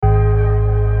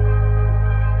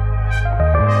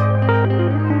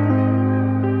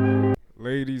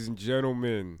ladies and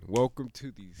gentlemen. Welcome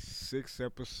to the sixth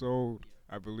episode,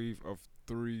 I believe, of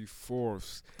Three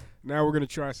Fourths. Now we're gonna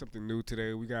try something new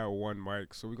today. We got one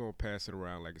mic, so we're gonna pass it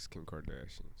around like it's Kim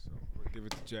Kardashian. So we're gonna give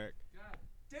it to Jack.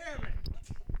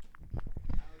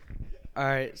 All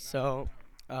right, so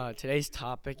today's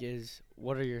topic is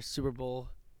what are your Super Bowl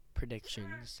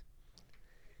predictions?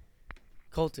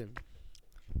 Colton,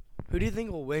 who do you think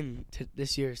will win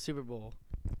this year's Super Bowl?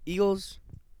 Eagles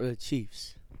or the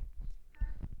Chiefs?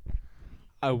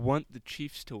 I want the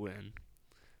Chiefs to win,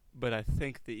 but I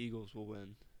think the Eagles will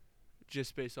win,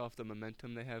 just based off the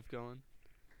momentum they have going.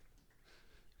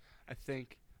 I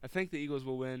think the Eagles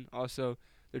will win. Also,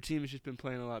 their team has just been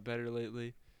playing a lot better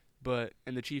lately,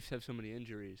 and the Chiefs have so many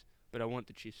injuries. But I want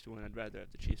the Chiefs to win. I'd rather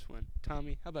have the Chiefs win.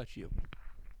 Tommy, how about you?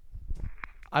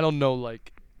 I don't know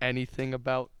anything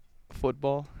about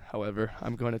football. However,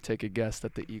 I'm going to take a guess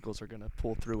that the Eagles are going to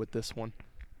pull through with this one.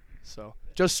 So,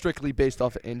 just strictly based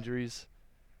off of injuries.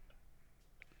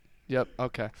 Yep,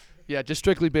 okay. Yeah, just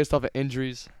strictly based off of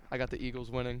injuries. I got the Eagles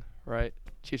winning, right?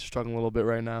 Chiefs are struggling a little bit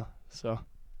right now. So,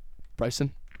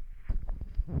 Bryson?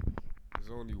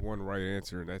 There's only one right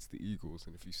answer, and that's the Eagles.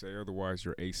 And if you say otherwise,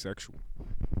 you're asexual.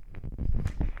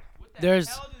 There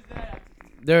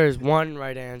is one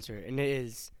right answer, and it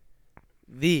is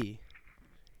the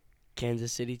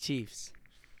Kansas City Chiefs.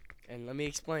 And let me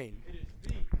explain. It is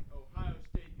the Ohio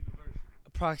State University.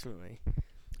 Approximately.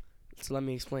 So let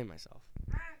me explain myself.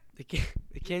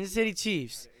 The Kansas City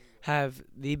Chiefs have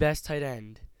the best tight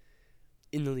end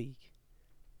in the league.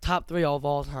 Top 3 of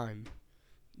all time.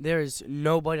 There is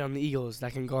nobody on the Eagles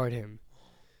that can guard him.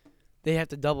 They have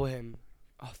to double him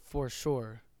for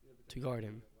sure to guard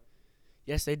him.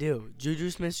 Yes, they do. Juju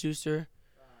Smith-Schuster,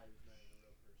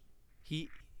 he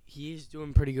is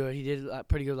doing pretty good. He did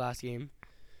pretty good last game.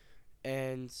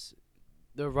 And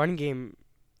the run game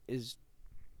is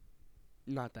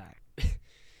not that.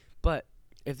 But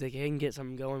if they can get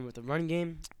something going with the run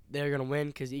game, they're going to win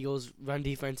because Eagles' run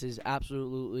defense is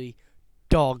absolutely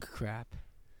dog crap.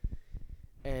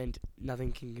 And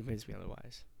nothing can convince me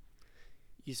otherwise.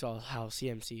 You saw how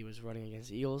CMC was running against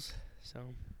the Eagles,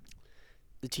 so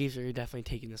the Chiefs are definitely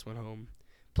taking this one home.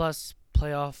 Plus,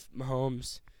 playoff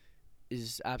Mahomes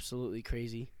is absolutely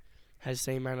crazy. Has the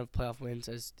same amount of playoff wins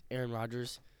as Aaron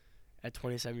Rodgers at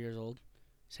 27 years old.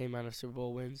 Same amount of Super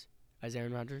Bowl wins as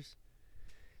Aaron Rodgers.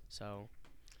 So,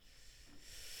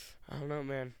 I don't know,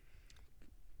 man.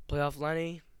 Playoff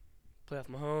Lenny, playoff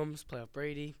Mahomes, playoff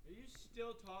Brady. Are you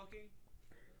still talking?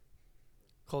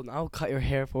 Colton, I'll cut your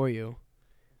hair for you.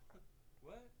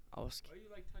 What? Why are you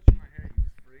touching my hair, you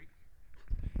freak?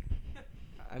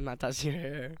 I'm not touching your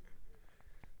hair.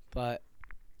 But,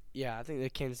 yeah, I think the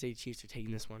Kansas City Chiefs are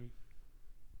taking this one.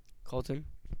 Colton?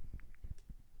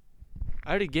 I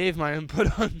already gave my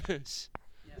input on this.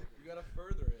 You got to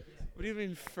further it. What do you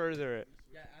mean further it?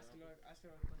 Yeah, ask another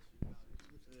question.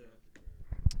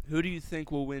 Who do you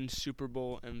think will win Super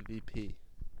Bowl MVP?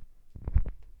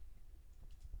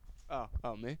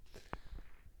 Oh, me?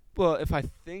 Well, if I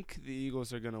think the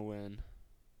Eagles are going to win,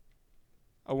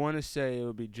 I want to say it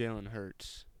would be Jalen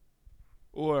Hurts.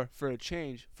 Or, for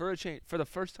the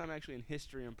first time actually in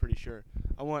history, I'm pretty sure,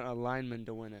 I want a lineman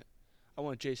to win it. I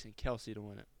want Jason Kelsey to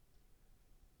win it.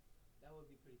 That would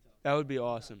be pretty tough. That would be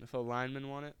awesome if a lineman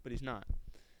won it, but he's not.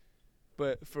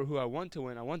 But for who I want to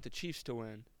win, I want the Chiefs to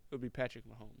win. It would be Patrick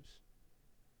Mahomes.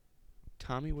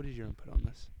 Tommy, what is your input on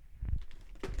this?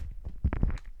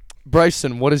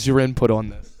 Bryson, what is your input on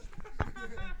this?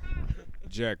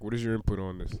 Jack, what is your input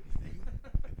on this?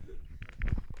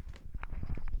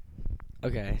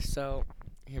 Okay, so,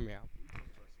 hear me out.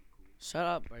 Shut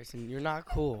up, Bryson. You're not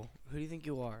cool. Who do you think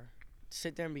you are?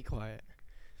 Sit there and be quiet.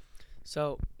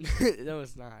 So, no,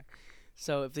 it's not.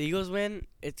 So, if the Eagles win,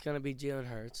 it's going to be Jalen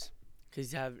Hurts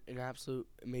because he's had an absolute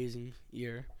amazing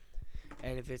year.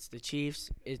 And if it's the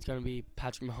Chiefs, it's going to be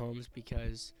Patrick Mahomes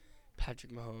because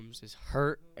Patrick Mahomes is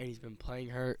hurt and he's been playing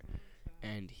hurt.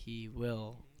 And he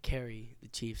will carry the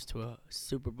Chiefs to a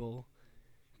Super Bowl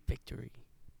victory.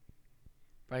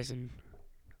 Bryson,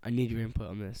 I need your input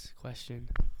on this question.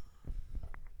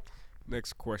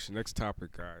 Next question, next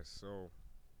topic, guys. So,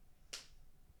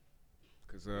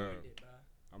 because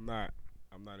I'm not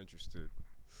interested.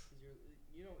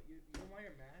 You know why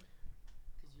you're mad?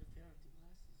 Because you're failing 2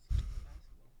 classes in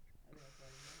basketball. I think that's why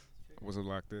you're mad. I wasn't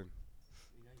locked in.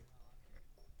 We know you're not locked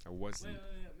in. I wasn't.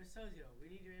 Wait, Miss Sozio, we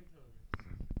need your input on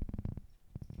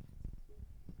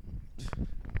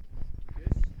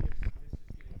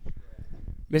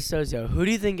this. Miss Sozio, who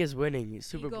do you think is winning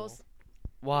Super Eagles. Bowl?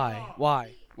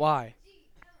 Why? Why?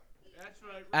 That's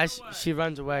right. As she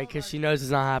runs away because she knows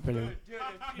it's not happening.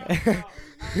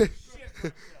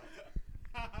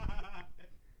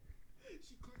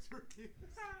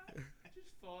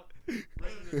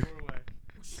 Right in the doorway.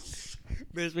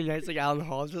 Basement Nights like Alan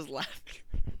Hall just laughing.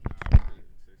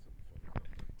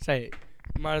 Say it.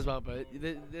 Might as well, but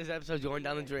this episode's going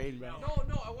down the drain, bro.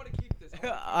 No, I want to keep this.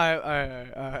 Alright.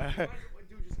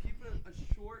 Dude, just keep it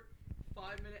a short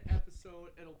 5-minute episode.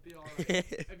 It'll be alright.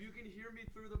 If you can hear me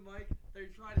through the mic, they're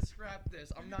trying to scrap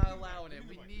this. I'm not allowing it.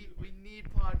 We need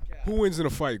podcast. Who wins in a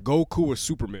fight, Goku or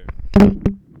Superman? I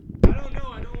don't know.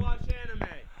 I don't watch anime.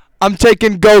 I'm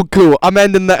taking Goku. I'm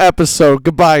ending the episode.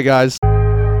 Goodbye, guys.